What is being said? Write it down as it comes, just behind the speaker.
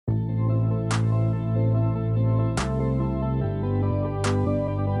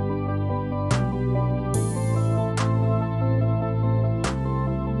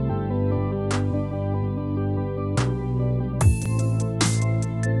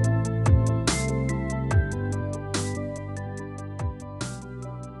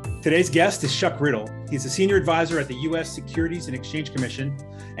Today's guest is Chuck Riddle. He's a senior advisor at the U.S. Securities and Exchange Commission.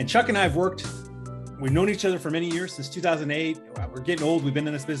 And Chuck and I we've known each other for many years, since 2008. We're getting old. We've been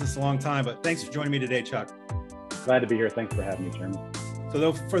in this business a long time, but thanks for joining me today, Chuck. Glad to be here. Thanks for having me, Chairman.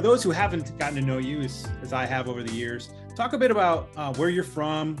 So for those who haven't gotten to know you as I have over the years, talk a bit about where you're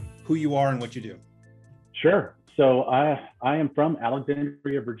from, who you are, and what you do. Sure. So I am from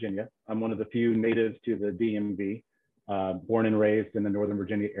Alexandria, Virginia. I'm one of the few natives to the DMV, born and raised in the Northern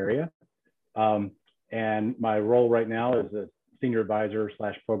Virginia area. And my role right now is a senior advisor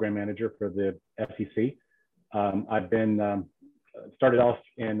 / program manager for the SEC. I've been started off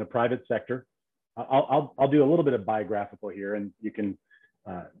in the private sector. I'll do a little bit of biographical here, and you can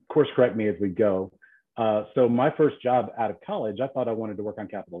course correct me as we go. So my first job out of college, I thought I wanted to work on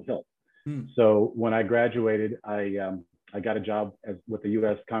Capitol Hill. So when I graduated, I got a job with a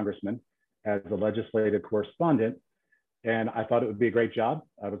U.S. congressman as a legislative correspondent, and I thought it would be a great job.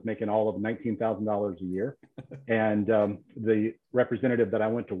 I was making all of $19,000 a year, and the representative that I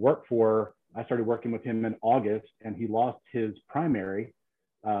went to work for, I started working with him in August, and he lost his primary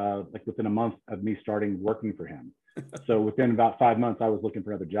like within a month of me starting working for him. So within about 5 months, I was looking for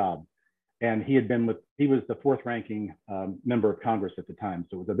another job. And he was the fourth ranking member of Congress at the time.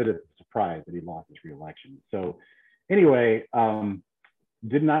 So it was a bit of a surprise that he lost his reelection. So anyway,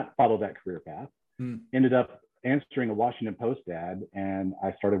 did not follow that career path. Ended up answering a Washington Post ad, and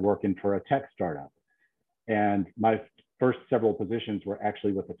I started working for a tech startup. And my first several positions were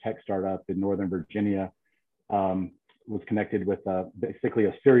actually with a tech startup in Northern Virginia. Was connected with basically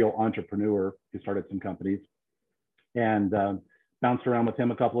a serial entrepreneur who started some companies, and bounced around with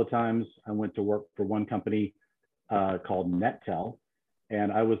him a couple of times. I went to work for one company called NetTel,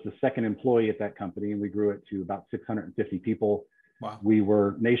 and I was the second employee at that company, and we grew it to about 650 people. Wow. We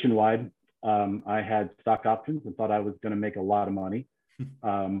were nationwide. I had stock options and thought I was going to make a lot of money.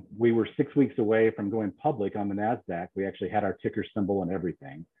 We were 6 weeks away from going public on the NASDAQ. We actually had our ticker symbol and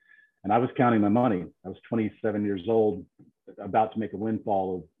everything. And I was counting my money. I was 27 years old, about to make a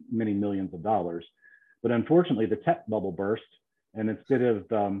windfall of many millions of dollars. But unfortunately, the tech bubble burst. And instead of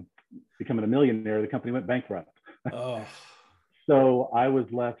becoming a millionaire, the company went bankrupt. Oh. So I was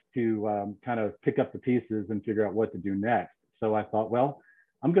left to kind of pick up the pieces and figure out what to do next. So I thought, well,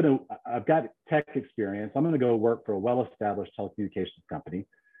 I've got tech experience. I'm going to go work for a well-established telecommunications company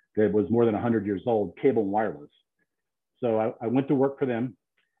that was more than 100 years old, Cable and Wireless. So I went to work for them.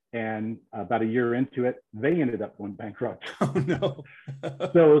 And about a year into it, they ended up going bankrupt. Oh, no.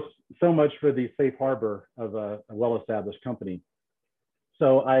 so much for the safe harbor of a well-established company.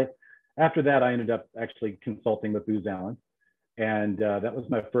 So after that, I ended up actually consulting with Booz Allen. And that was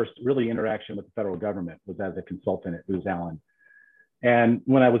my first really interaction with the federal government, was as a consultant at Booz Allen. And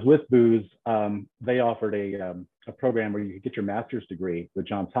when I was with Booz, they offered a program where you could get your master's degree with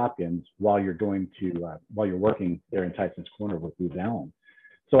Johns Hopkins while you're working there in Tyson's Corner with Booz Allen.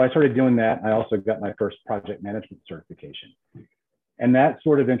 So I started doing that. I also got my first project management certification. And that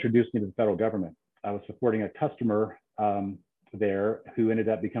sort of introduced me to the federal government. I was supporting a customer there who ended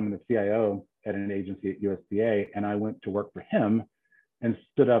up becoming the CIO at an agency at USDA. And I went to work for him and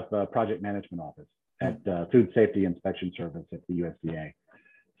stood up a project management office at Food Safety Inspection Service at the USDA.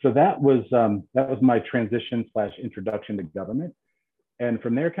 So that was my transition / introduction to government. And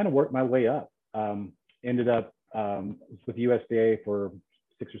from there, kind of worked my way up. Ended up with USDA for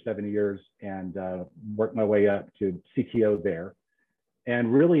 6 or 7 years, and worked my way up to CTO there,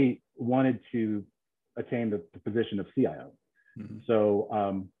 and really wanted to attain the position of CIO. So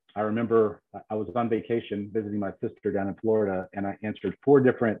I remember I was on vacation visiting my sister down in Florida, and I answered 4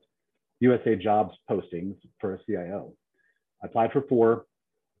 different USA Jobs postings for a CIO. I applied for 4.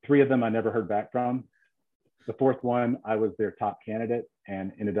 3 of them I never heard back from. The 4th one, I was their top candidate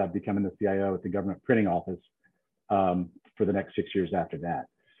and ended up becoming the CIO at the government printing office for the next 6 years after that.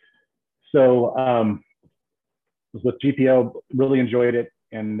 So was with GPO, really enjoyed it.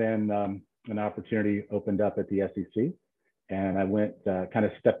 And then an opportunity opened up at the SEC. And I went, kind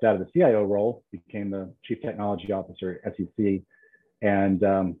of stepped out of the CIO role, became the Chief Technology Officer at SEC. And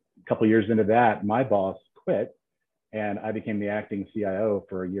a couple of years into that, my boss quit, and I became the acting CIO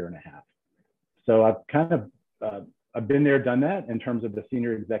for a year and a half. So I've kind of, I've been there, done that in terms of the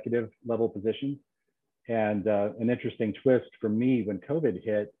senior executive level position. And an interesting twist for me when COVID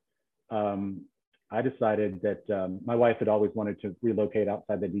hit, I decided that my wife had always wanted to relocate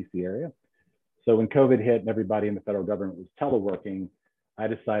outside the DC area. So when COVID hit and everybody in the federal government was teleworking, I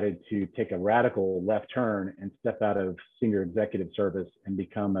decided to take a radical left turn and step out of senior executive service and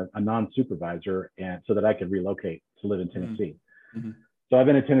become a non-supervisor, and so that I could relocate to live in Tennessee. So I've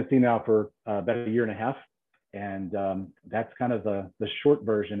been in Tennessee now for about a year and a half. And that's kind of the short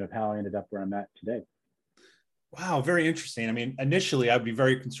version of how I ended up where I'm at today. Wow, very interesting. I mean, initially, I'd be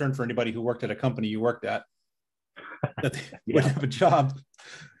very concerned for anybody who worked at a company you worked at that they Yeah. wouldn't have a job.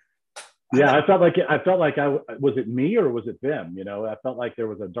 Yeah, I felt like I was it me or was it them? You know, I felt like there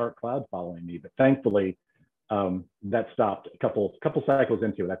was a dark cloud following me, but thankfully that stopped a couple cycles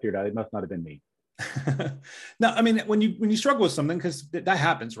into it. I figured out it must not have been me. No, I mean, when you struggle with something, because that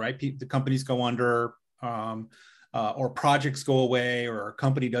happens, right? The companies go under, or projects go away, or a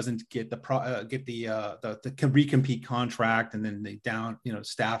company doesn't get the recompete contract, and then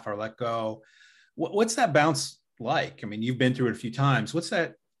staff are let go. What's that bounce like? I mean, you've been through it a few times. What's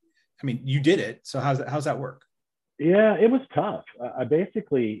that? I mean, you did it. So how's that work? Yeah, it was tough. I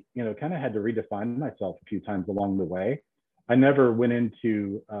basically, kind of had to redefine myself a few times along the way. I never went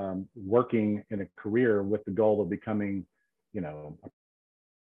into working in a career with the goal of becoming,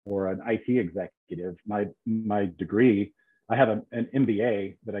 or an IT executive. My degree, I have an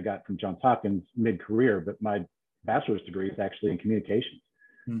MBA that I got from Johns Hopkins mid-career, but my bachelor's degree is actually in communications.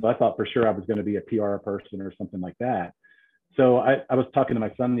 So I thought for sure I was going to be a PR person or something like that. So I was talking to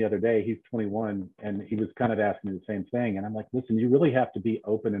my son the other day, he's 21, and he was kind of asking me the same thing. And I'm like, listen, you really have to be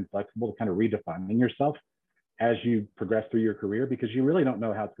open and flexible to kind of redefining yourself as you progress through your career, because you really don't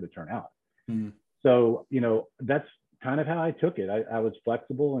know how it's going to turn out. So, that's kind of how I took it. I was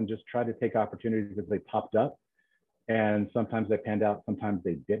flexible and just tried to take opportunities as they popped up. And sometimes they panned out, sometimes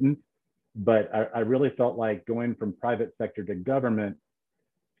they didn't. But I really felt like going from private sector to government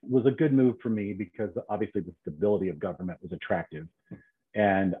was a good move for me, because obviously the stability of government was attractive.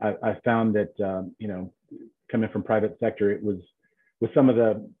 And I found that, coming from private sector, it was with some of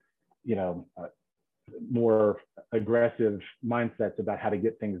the, more aggressive mindsets about how to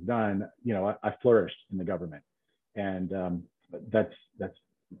get things done, I flourished in the government. And that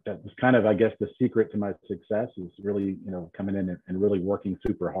was kind of, I guess, the secret to my success is really, coming in and really working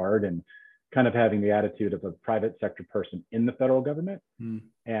super hard and kind of having the attitude of a private sector person in the federal government.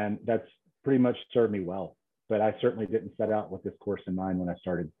 And that's pretty much served me well. But I certainly didn't set out with this course in mind when I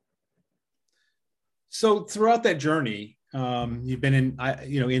started. So throughout that journey, you've been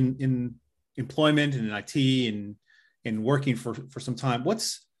in employment and in IT and working for some time.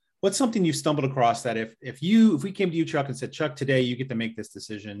 What's something you've stumbled across that if we came to you, Chuck, and said, Chuck, today you get to make this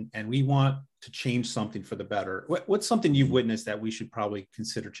decision and we want to change something for the better, what's something you've witnessed that we should probably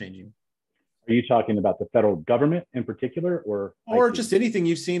consider changing? Are you talking about the federal government in particular, or IT? Just anything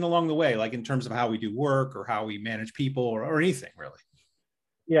you've seen along the way, like in terms of how we do work or how we manage people or anything really?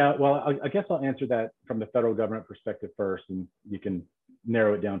 Yeah, well, I guess I'll answer that from the federal government perspective first, and you can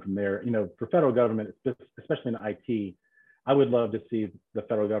narrow it down from there. For federal government, especially in IT, I would love to see the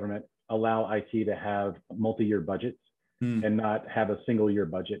federal government allow IT to have multi-year budgets and not have a single year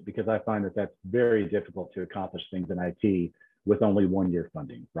budget, because I find that that's very difficult to accomplish things in IT with only 1 year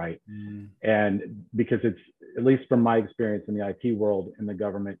funding, right? And because it's, at least from my experience in the IT world in the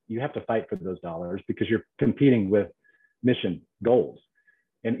government, you have to fight for those dollars because you're competing with mission goals.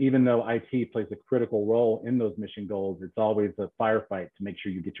 And even though IT plays a critical role in those mission goals, it's always a firefight to make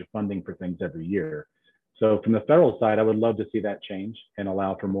sure you get your funding for things every year. So from the federal side, I would love to see that change and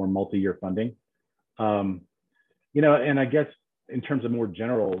allow for more multi-year funding. And I guess in terms of more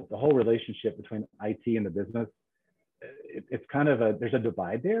general, the whole relationship between IT and the business, it's kind of there's a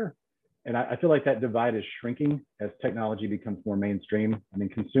divide there. And I feel like that divide is shrinking as technology becomes more mainstream. I mean,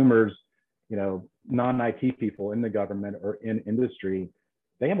 consumers, non-IT people in the government or in industry,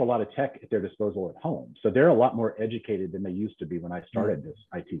 they have a lot of tech at their disposal at home. So they're a lot more educated than they used to be when I started this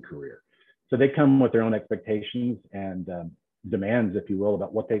IT career. So they come with their own expectations and demands, if you will,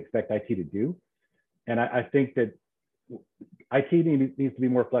 about what they expect IT to do. And I think that IT needs to be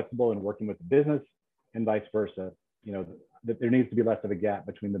more flexible in working with the business and vice versa. That there needs to be less of a gap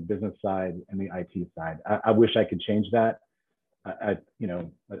between the business side and the IT side. I wish I could change that. I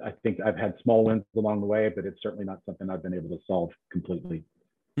think I've had small wins along the way, but it's certainly not something I've been able to solve completely.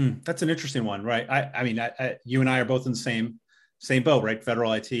 That's an interesting one, right? I mean, you and I are both in the same boat, right?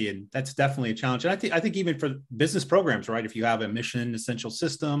 Federal IT, and that's definitely a challenge. And I think even for business programs, right? If you have a mission essential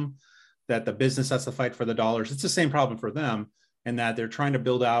system that the business has to fight for the dollars, it's the same problem for them, and that they're trying to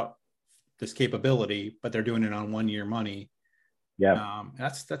build out this capability, but they're doing it on 1 year money. Yeah,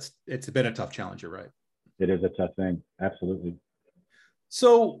 it's been a tough challenge. You're right. It is a tough thing. Absolutely.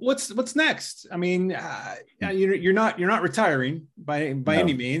 So what's next? I mean, you're not retiring by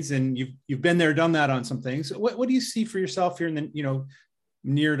any means, and you've been there, done that on some things. What do you see for yourself here in the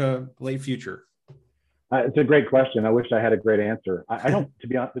near to late future? It's a great question. I wish I had a great answer. I don't. To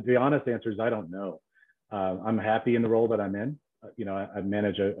be honest, answers I don't know. I'm happy in the role that I'm in. I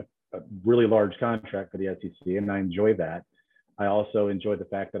manage a a really large contract for the SEC, and I enjoy that. I also enjoy the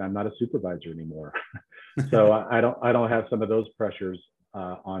fact that I'm not a supervisor anymore. So I don't have some of those pressures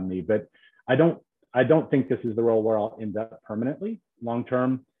on me, but I don't think this is the role where I'll end up permanently long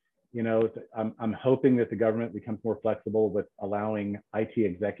term. You know, I'm hoping that the government becomes more flexible with allowing IT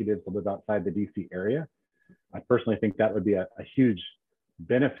executives to live outside the DC area. I personally think that would be a huge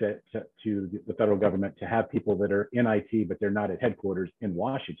benefit to the federal government to have people that are in IT, but they're not at headquarters in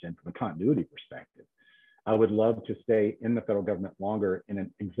Washington from a continuity perspective. I would love to stay in the federal government longer in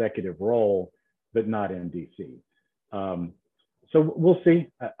an executive role, but not in DC. So we'll see.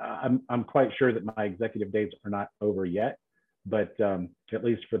 I'm quite sure that my executive days are not over yet, but at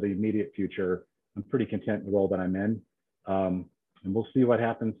least for the immediate future, I'm pretty content in the role that I'm in. And we'll see what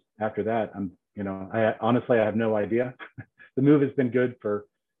happens after that. I honestly, I have no idea. The move has been good for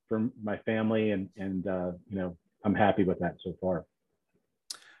my family, and I'm happy with that so far.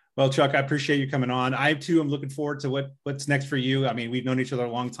 Well, Chuck, I appreciate you coming on. I too am looking forward to what's next for you. I mean, we've known each other a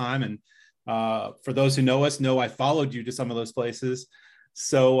long time, and for those who know us, know I followed you to some of those places.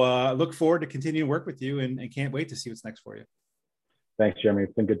 So look forward to continuing to work with you, and can't wait to see what's next for you. Thanks, Jeremy.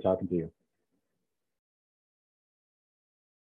 It's been good talking to you.